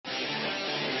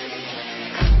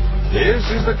This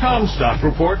is the Comstock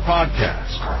Report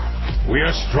podcast. We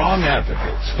are strong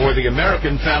advocates for the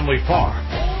American family farm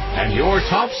and your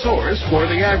top source for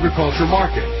the agriculture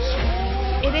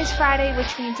markets. It is Friday,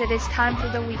 which means it is time for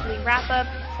the weekly wrap-up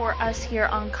for us here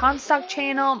on Comstock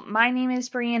Channel. My name is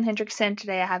Brianne Hendrickson.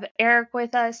 Today I have Eric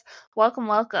with us. Welcome,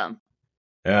 welcome.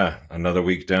 Yeah, another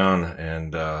week down,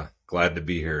 and glad to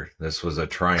be here. This was a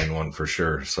trying one for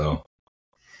sure. So,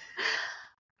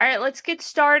 all right, let's get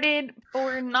started. But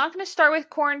we're not going to start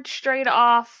with corn straight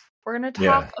off. We're going to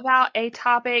talk about a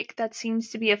topic that seems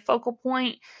to be a focal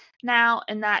point now,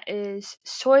 and that is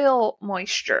soil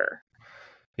moisture.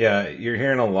 Yeah, you're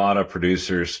hearing a lot of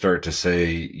producers start to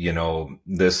say, you know,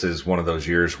 this is one of those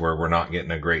years where we're not getting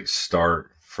a great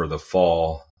start for the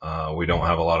fall. We don't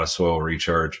have a lot of soil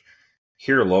recharge.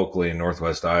 Here locally in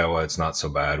Northwest Iowa, it's not so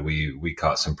bad. We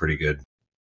caught some pretty good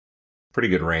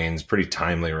rains, pretty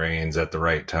timely rains at the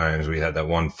right times. We had that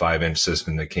 1 5-inch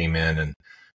system that came in and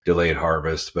delayed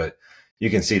harvest, but you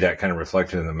can see that kind of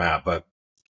reflected in the map. But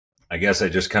I guess I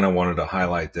just kind of wanted to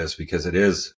highlight this because it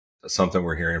is something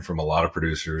we're hearing from a lot of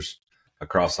producers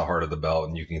across the heart of the belt.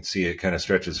 And you can see it kind of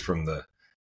stretches from the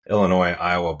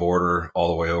Illinois-Iowa border all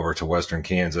the way over to western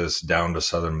Kansas, down to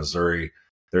southern Missouri.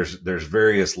 There's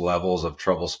various levels of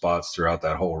trouble spots throughout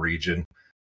that whole region.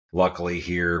 Luckily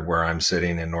here where I'm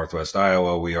sitting in Northwest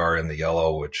Iowa, we are in the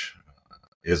yellow, which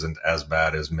isn't as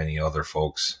bad as many other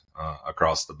folks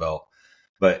across the belt.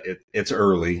 But it's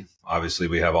early. Obviously,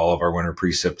 we have all of our winter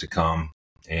precip to come,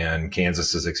 and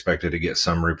Kansas is expected to get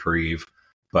some reprieve,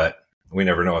 but we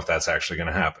never know if that's actually going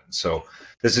to happen. So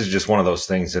this is just one of those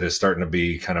things that is starting to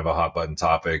be kind of a hot button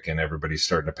topic, and everybody's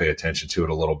starting to pay attention to it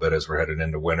a little bit as we're headed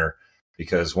into winter,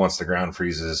 because once the ground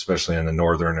freezes, especially in the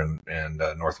northern and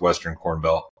northwestern Corn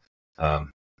Belt,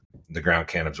 the ground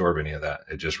can't absorb any of that.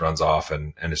 It just runs off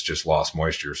and it's just lost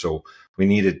moisture. So we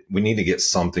need to get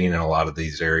something in a lot of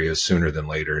these areas sooner than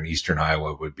later. And eastern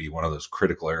Iowa would be one of those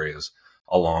critical areas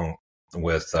along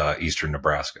with eastern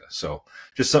Nebraska. So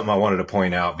just something I wanted to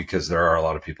point out because there are a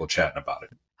lot of people chatting about it.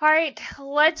 All right,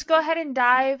 let's go ahead and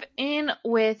dive in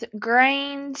with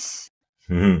grains.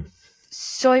 Mm-hmm.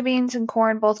 Soybeans and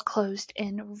corn both closed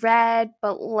in red,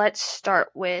 but let's start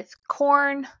with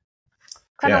corn.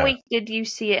 What kind of week did you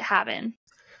see it having?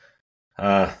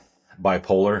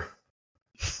 Bipolar.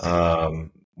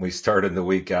 We started the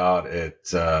week out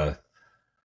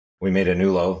we made a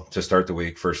new low to start the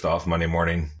week, first off, Monday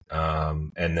morning,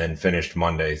 and then finished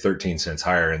Monday 13 cents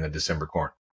higher in the December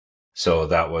corn. So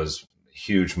that was a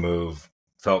huge move.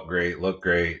 Felt great, looked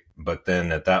great. But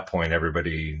then at that point,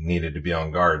 everybody needed to be on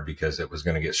guard because it was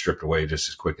going to get stripped away just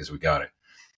as quick as we got it.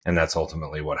 And that's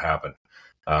ultimately what happened.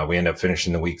 We end up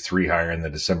finishing the week 3 higher in the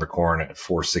December corn at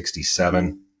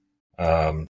 467.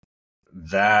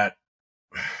 That,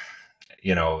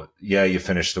 you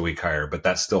finished the week higher, but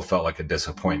that still felt like a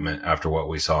disappointment after what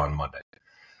we saw on Monday.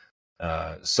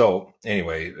 So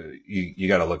anyway, you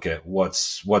got to look at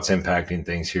what's impacting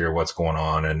things here, what's going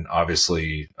on. And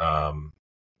obviously,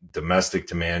 domestic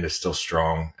demand is still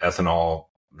strong. Ethanol,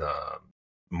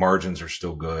 margins are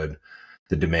still good.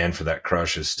 The demand for that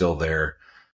crush is still there.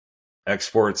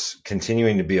 Exports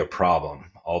continuing to be a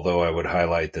problem, although I would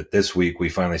highlight that this week we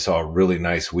finally saw a really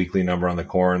nice weekly number on the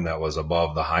corn that was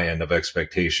above the high end of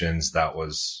expectations. That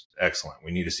was excellent.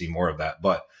 We need to see more of that.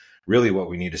 But really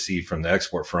what we need to see from the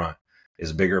export front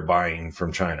is bigger buying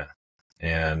from China.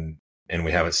 And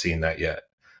we haven't seen that yet.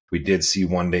 We did see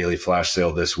one daily flash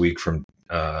sale this week from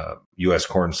U.S.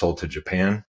 corn sold to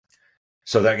Japan.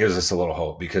 So that gives us a little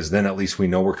hope because then at least we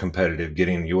know we're competitive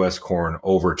getting U.S. corn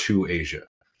over to Asia.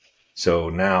 So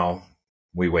now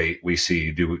we wait, we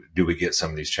see, do we get some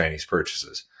of these Chinese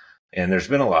purchases? And there's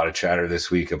been a lot of chatter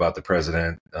this week about the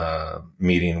president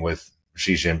meeting with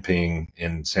Xi Jinping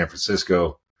in San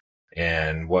Francisco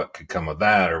and what could come of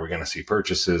that. Are we going to see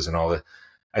purchases and all that?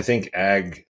 I think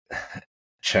ag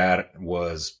chat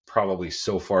was probably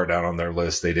so far down on their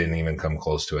list, they didn't even come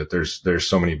close to it. There's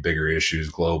so many bigger issues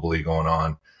globally going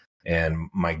on. And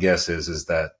my guess is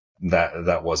that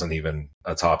wasn't even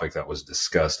a topic that was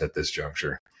discussed at this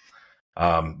juncture.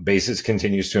 Basis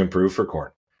continues to improve for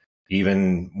corn.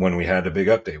 Even when we had a big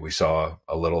update, we saw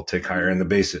a little tick higher in the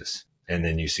basis. And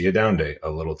then you see a down day, a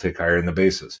little tick higher in the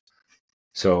basis.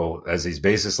 So as these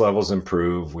basis levels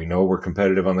improve, we know we're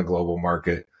competitive on the global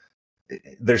market.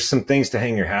 There's some things to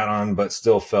hang your hat on, but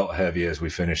still felt heavy as we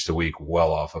finished the week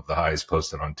well off of the highs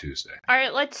posted on Tuesday. All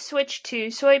right, let's switch to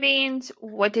soybeans.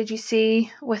 What did you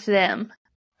see with them?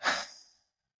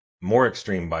 More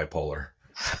extreme bipolar.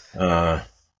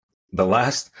 The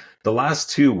last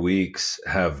 2 weeks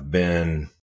have been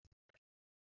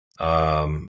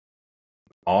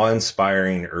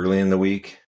awe-inspiring early in the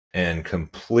week and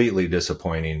completely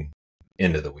disappointing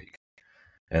end of the week.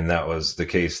 And that was the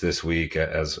case this week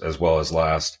as well as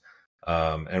last.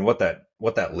 And what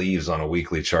that leaves on a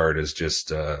weekly chart is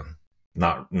just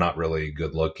not really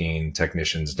good looking.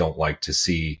 Technicians don't like to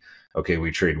see, okay,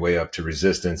 we trade way up to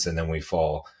resistance and then we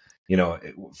fall.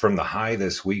 From the high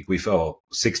this week, we fell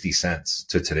 60 cents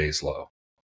to today's low.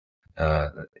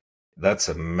 That's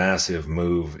a massive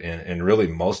move. And really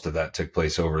most of that took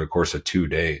place over the course of 2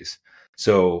 days.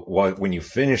 So when you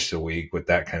finish the week with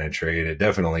that kind of trade, it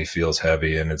definitely feels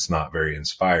heavy and it's not very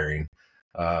inspiring.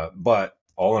 But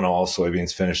all in all,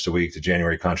 soybeans finished the week. The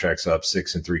January contract's up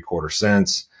 6 3/4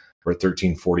 cents. We're at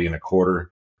 13.40 1/4.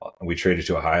 We traded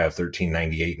to a high of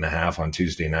 13.98 1/2 on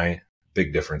Tuesday night.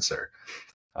 Big difference there.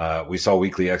 We saw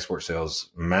weekly export sales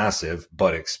massive,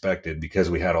 but expected because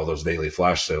we had all those daily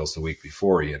flash sales the week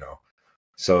before,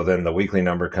 So then the weekly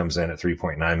number comes in at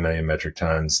 3.9 million metric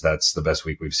tons. That's the best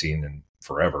week we've seen in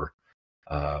forever.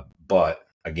 But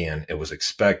again, it was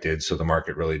expected, so the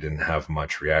market really didn't have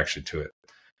much reaction to it.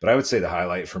 But I would say the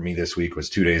highlight for me this week was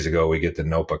 2 days ago, we get the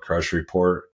NOPA crush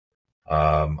report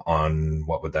on,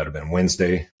 what would that have been,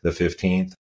 Wednesday, the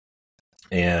 15th.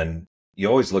 And you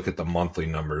always look at the monthly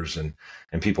numbers and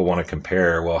people want to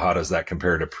compare, well, how does that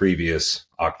compare to previous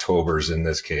Octobers in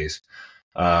this case?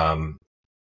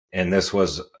 And this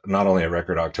was not only a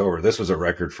record October, this was a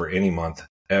record for any month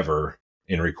ever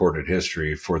in recorded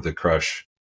history for the crush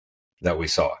that we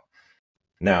saw.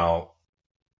 Now,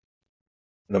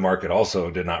 the market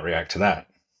also did not react to that.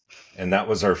 And that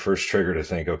was our first trigger to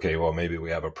think, okay, well, maybe we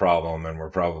have a problem and we're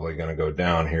probably going to go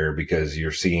down here because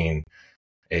you're seeing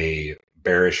a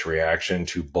bearish reaction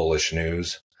to bullish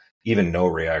news. Even no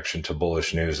reaction to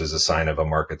bullish news is a sign of a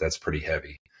market that's pretty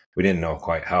heavy. We didn't know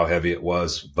quite how heavy it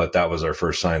was, but that was our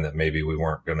first sign that maybe we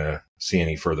weren't going to see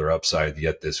any further upside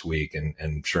yet this week.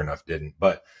 And sure enough, didn't.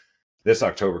 But this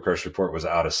October crush report was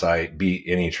out of sight, beat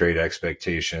any trade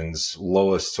expectations,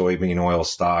 lowest soybean oil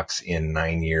stocks in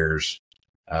 9 years.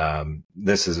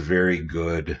 This is very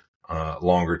good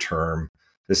longer term.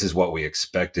 This is what we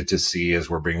expected to see as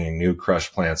we're bringing new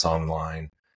crush plants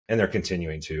online, and they're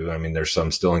continuing to. I mean, there's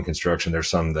some still in construction. There's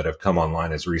some that have come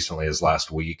online as recently as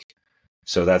last week.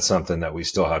 So that's something that we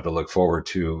still have to look forward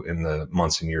to in the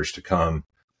months and years to come,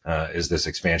 is this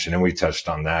expansion. And we touched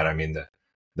on that. I mean,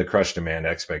 the crush demand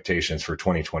expectations for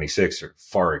 2026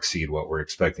 far exceed what we're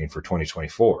expecting for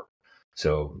 2024.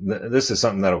 So this is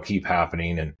something that'll keep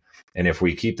happening. And if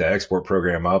we keep the export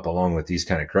program up along with these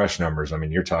kind of crush numbers, I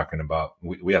mean, you're talking about,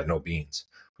 we have no beans.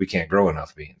 We can't grow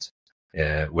enough beans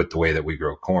with the way that we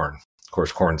grow corn. Of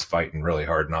course, corn's fighting really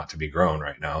hard not to be grown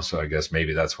right now. So I guess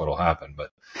maybe that's what'll happen.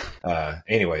 But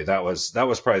anyway, that was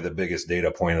probably the biggest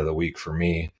data point of the week for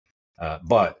me.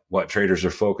 But what traders are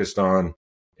focused on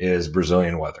is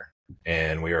Brazilian weather.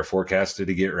 And we are forecasted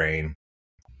to get rain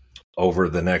over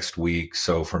the next week.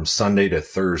 So from Sunday to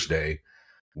Thursday,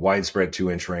 widespread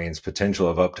 2-inch rains, potential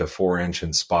of up to 4-inch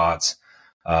in spots.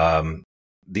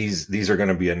 These are going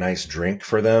to be a nice drink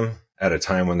for them at a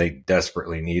time when they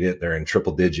desperately need it. They're in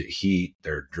triple digit heat.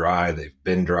 They're dry. They've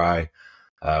been dry.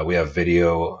 We have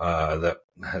video that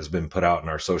has been put out in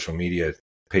our social media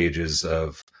pages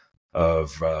of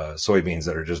soybeans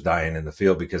that are just dying in the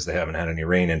field because they haven't had any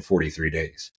rain in 43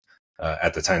 days.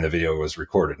 At the time the video was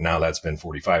recorded. Now that's been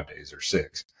 45 days or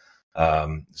 6.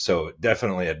 So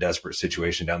definitely a desperate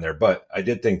situation down there. But I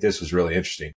did think this was really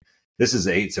interesting. This is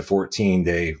 8 to 14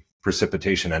 day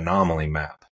precipitation anomaly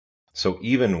map. So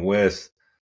even with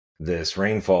this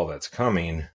rainfall that's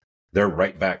coming, they're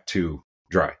right back to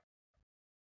dry.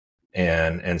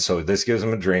 And so this gives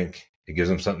them a drink. It gives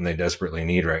them something they desperately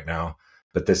need right now.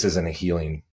 But this isn't a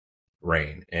healing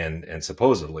rain. And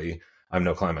supposedly, I'm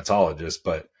no climatologist,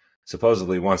 but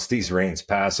supposedly once these rains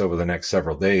pass over the next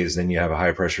several days, then you have a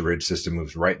high pressure ridge system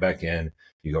moves right back in.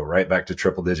 You go right back to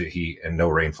triple digit heat and no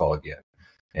rainfall again.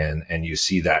 And you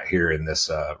see that here in this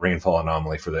rainfall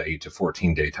anomaly for the 8 to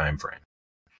 14 day time frame.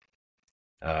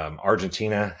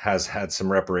 Argentina has had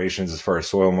some reparations as far as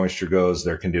soil moisture goes.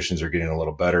 Their conditions are getting a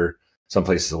little better. Some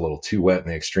places a little too wet in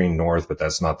the extreme north, but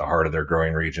that's not the heart of their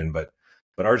growing region. But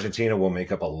Argentina will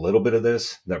make up a little bit of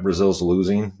this that Brazil's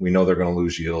losing. We know they're going to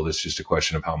lose yield. It's just a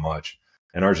question of how much.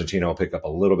 And Argentina will pick up a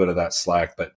little bit of that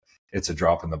slack, but it's a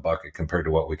drop in the bucket compared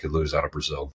to what we could lose out of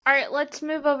Brazil. All right, let's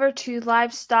move over to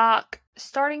livestock.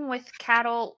 Starting with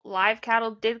cattle, live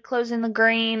cattle did close in the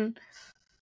green.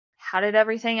 How did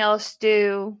everything else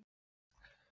do?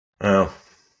 Oh.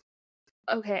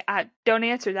 Okay, don't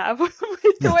answer that with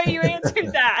the way you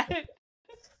answered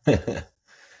that.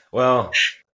 Well,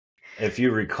 if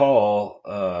you recall,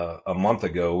 a month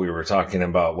ago, we were talking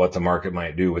about what the market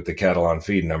might do with the cattle on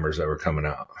feed numbers that were coming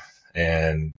out.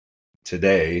 And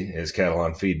today is cattle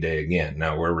on feed day again.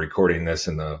 Now we're recording this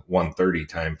in the 1:30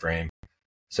 time frame,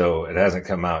 so it hasn't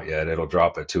come out yet. It'll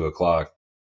drop at 2:00.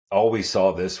 All we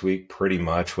saw this week pretty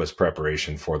much was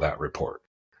preparation for that report.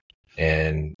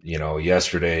 And,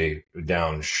 yesterday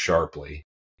down sharply,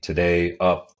 today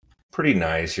up pretty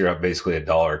nice. You're up basically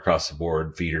 $1 across the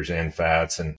board, feeders and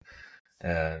fats. And,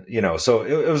 so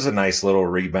it was a nice little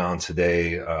rebound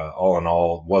today. All in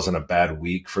all, wasn't a bad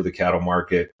week for the cattle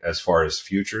market as far as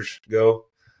futures go.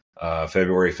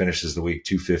 February finishes the week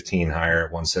 215 higher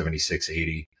at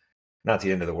 176.80. Not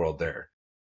the end of the world there.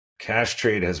 Cash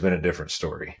trade has been a different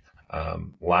story.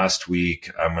 Last week,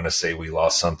 I'm going to say we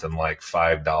lost something like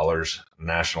 $5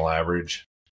 national average.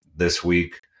 This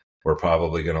week, we're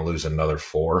probably going to lose another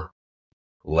 $4,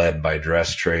 led by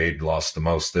dress trade, lost the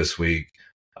most this week.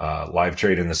 Live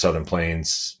trade in the Southern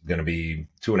Plains going to be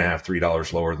 $2.50,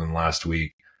 $3 lower than last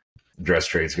week. Dress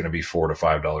trade is going to be $4 to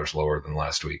 $5 lower than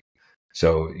last week.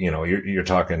 So, you're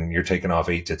taking off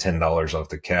 $8 to $10 off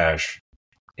the cash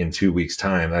in 2 weeks'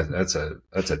 time. That's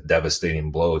a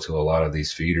devastating blow to a lot of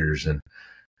these feeders,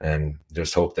 and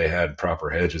just hope they had proper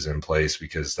hedges in place,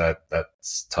 because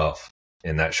that's tough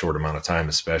in that short amount of time,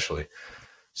 especially.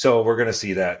 So we're going to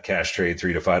see that cash trade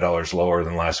 $3 to $5 lower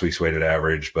than last week's weighted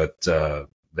average. But the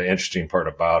interesting part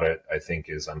about it, I think,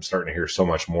 is I'm starting to hear so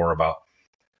much more about,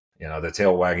 the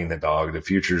tail wagging the dog. The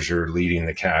futures are leading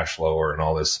the cash lower and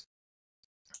all this.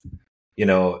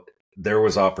 There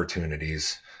was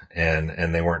opportunities,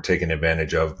 and they weren't taken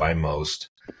advantage of by most.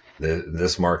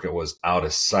 This market was out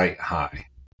of sight high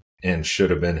and should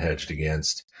have been hedged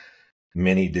against.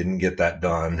 Many didn't get that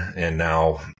done, and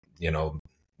now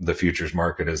the futures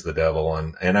market is the devil.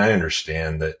 And I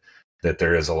understand that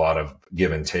there is a lot of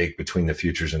give and take between the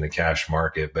futures and the cash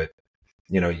market, but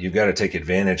you've got to take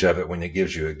advantage of it when it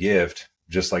gives you a gift,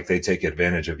 just like they take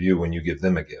advantage of you when you give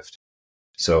them a gift.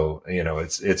 So,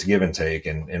 it's give and take,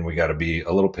 and we got to be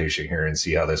a little patient here and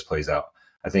see how this plays out.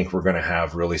 I think we're going to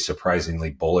have really surprisingly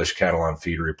bullish cattle on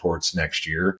feed reports next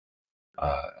year.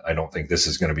 I don't think this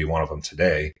is going to be one of them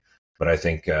today, but I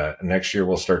think next year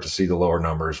we'll start to see the lower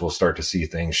numbers. We'll start to see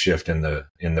things shift in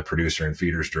the producer and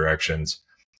feeders directions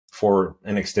for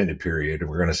an extended period.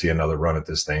 We're going to see another run at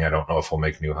this thing. I don't know if we'll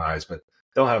make new highs, but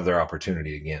they'll have their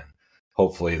opportunity again.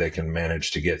 Hopefully they can manage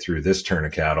to get through this turn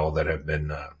of cattle that have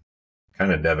been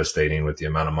kind of devastating with the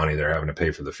amount of money they're having to pay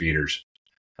for the feeders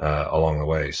along the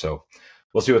way. So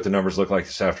we'll see what the numbers look like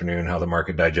this afternoon, how the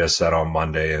market digests that on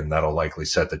Monday, and that'll likely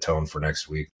set the tone for next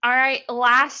week. All right,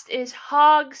 last is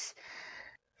hogs.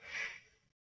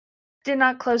 Did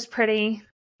not close pretty.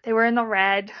 They were in the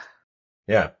red.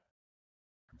 Yeah.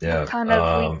 What kind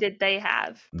of week did they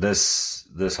have? This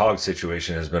hog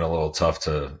situation has been a little tough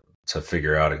to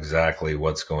figure out exactly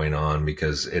what's going on,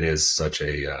 because it is such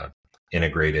a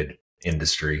integrated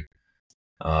industry.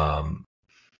 But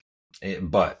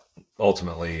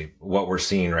ultimately, what we're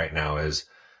seeing right now is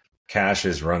cash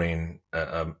is running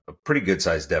a pretty good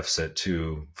sized deficit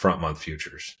to front month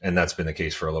futures. And that's been the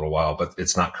case for a little while, but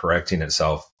it's not correcting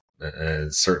itself. And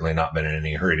it's certainly not been in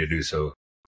any hurry to do so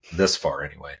this far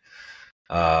anyway.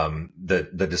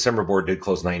 The December board did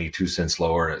close 92 cents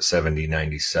lower at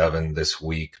 70.97 this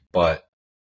week, but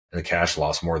the cash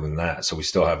lost more than that. So we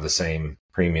still have the same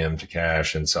premium to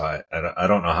cash. And so I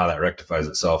don't know how that rectifies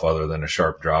itself other than a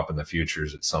sharp drop in the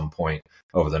futures at some point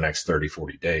over the next 30,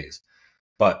 40 days.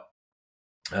 But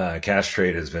cash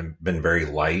trade has been very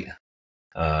light.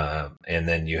 And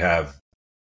then you have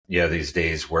these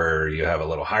days where you have a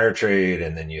little higher trade,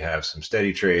 and then you have some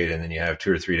steady trade, and then you have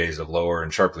 2 or 3 days of lower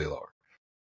and sharply lower.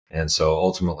 And so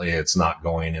ultimately it's not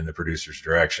going in the producer's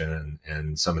direction.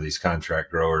 And some of these contract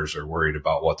growers are worried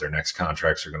about what their next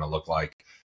contracts are going to look like,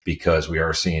 because we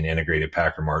are seeing integrated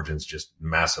packer margins just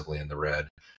massively in the red,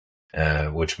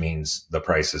 which means the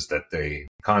prices that they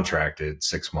contracted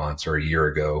 6 months or a year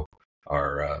ago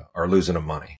are losing them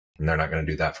money, and they're not going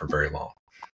to do that for very long.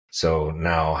 So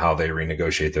now how they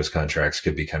renegotiate those contracts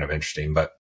could be kind of interesting.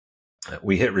 But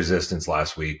we hit resistance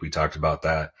last week. We talked about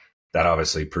that. That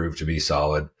obviously proved to be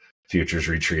solid. Futures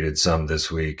retreated some this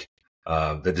week.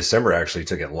 The December actually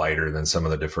took it lighter than some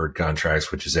of the deferred contracts,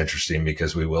 which is interesting,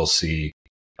 because we will see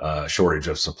shortage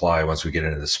of supply once we get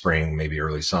into the spring, maybe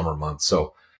early summer months.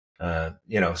 So,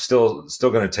 still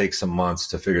going to take some months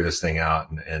to figure this thing out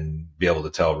and be able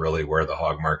to tell really where the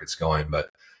hog market's going. But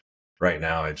right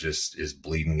now it just is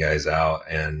bleeding guys out,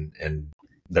 and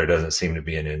there doesn't seem to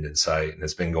be an end in sight. And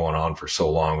it's been going on for so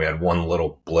long. We had one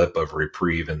little blip of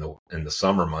reprieve in the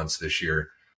summer months this year,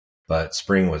 but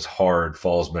spring was hard,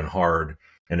 fall's been hard,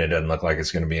 and it doesn't look like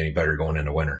it's going to be any better going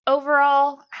into winter.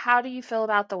 Overall, how do you feel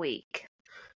about the week?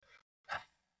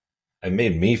 it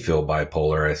made me feel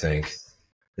bipolar, I think.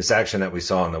 This action that we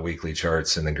saw on the weekly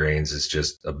charts in the grains is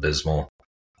just abysmal.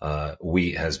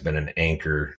 Wheat has been an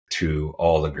anchor to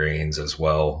all the grains as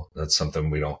well. That's something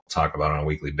we don't talk about on a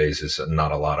weekly basis. And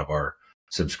not a lot of our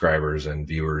subscribers and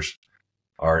viewers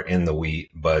are in the wheat,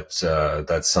 but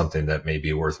that's something that may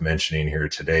be worth mentioning here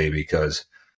today, because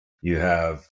you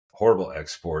have horrible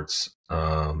exports.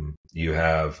 You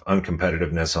have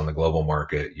uncompetitiveness on the global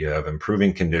market. You have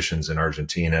improving conditions in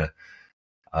Argentina.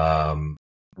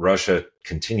 Russia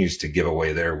continues to give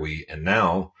away their wheat. And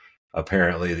now,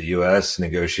 apparently, the U.S.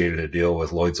 negotiated a deal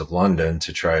with Lloyd's of London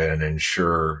to try and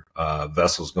ensure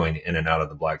vessels going in and out of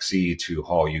the Black Sea to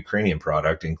haul Ukrainian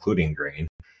product, including grain.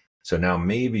 So now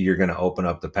maybe you're going to open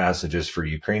up the passages for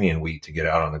Ukrainian wheat to get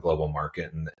out on the global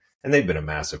market. And they've been a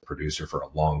massive producer for a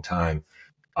long time.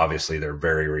 Obviously, they're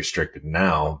very restricted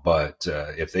now, but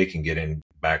if they can get in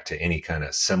back to any kind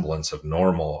of semblance of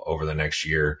normal over the next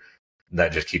year,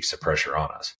 that just keeps the pressure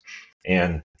on us.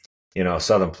 And, you know,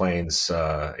 Southern Plains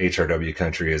HRW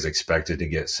country is expected to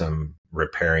get some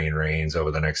repairing rains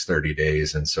over the next 30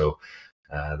 days. And so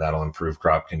that'll improve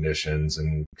crop conditions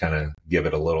and kind of give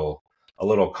it a little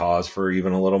cause for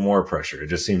even a little more pressure. It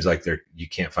just seems like you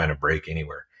can't find a break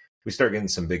anywhere. We start getting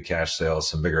some big cash sales,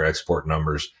 some bigger export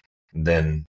numbers,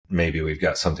 then maybe we've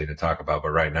got something to talk about.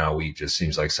 But right now, wheat just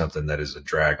seems like something that is a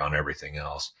drag on everything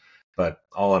else. But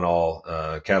all in all,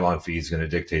 cattle on feed is going to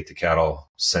dictate the cattle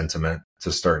sentiment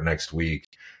to start next week.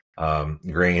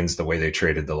 Grains, the way they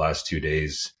traded the last 2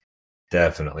 days,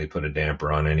 definitely put a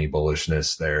damper on any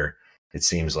bullishness there. It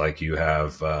seems like you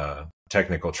have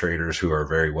technical traders who are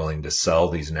very willing to sell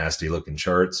these nasty looking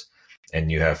charts,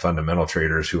 and you have fundamental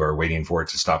traders who are waiting for it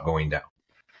to stop going down.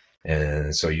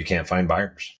 And so you can't find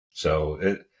buyers. So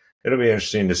it'll be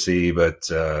interesting to see, but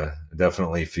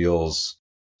definitely feels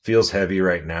heavy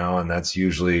right now, and that's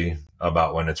usually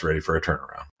about when it's ready for a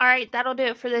turnaround. All right, that'll do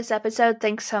it for this episode.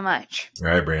 Thanks so much. All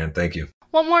right, Brian, thank you.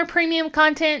 Want more premium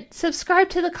content? Subscribe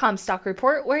to the Comstock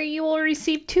Report, where you will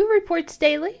receive 2 reports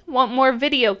daily. Want more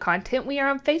video content? We are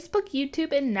on Facebook,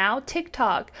 YouTube, and now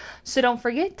TikTok. So don't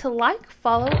forget to like,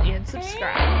 follow, and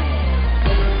subscribe.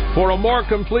 For a more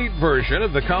complete version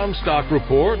of the Comstock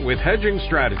Report with hedging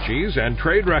strategies and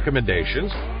trade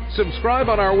recommendations, subscribe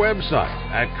on our website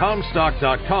at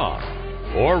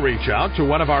comstock.com or reach out to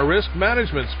one of our risk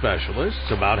management specialists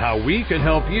about how we can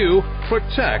help you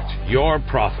protect your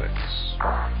profits.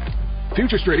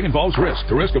 Futures trading involves risk.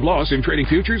 The risk of loss in trading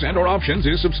futures and/or options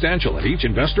is substantial, and each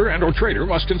investor and/or trader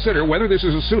must consider whether this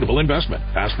is a suitable investment.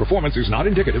 Past performance is not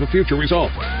indicative of future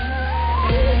results.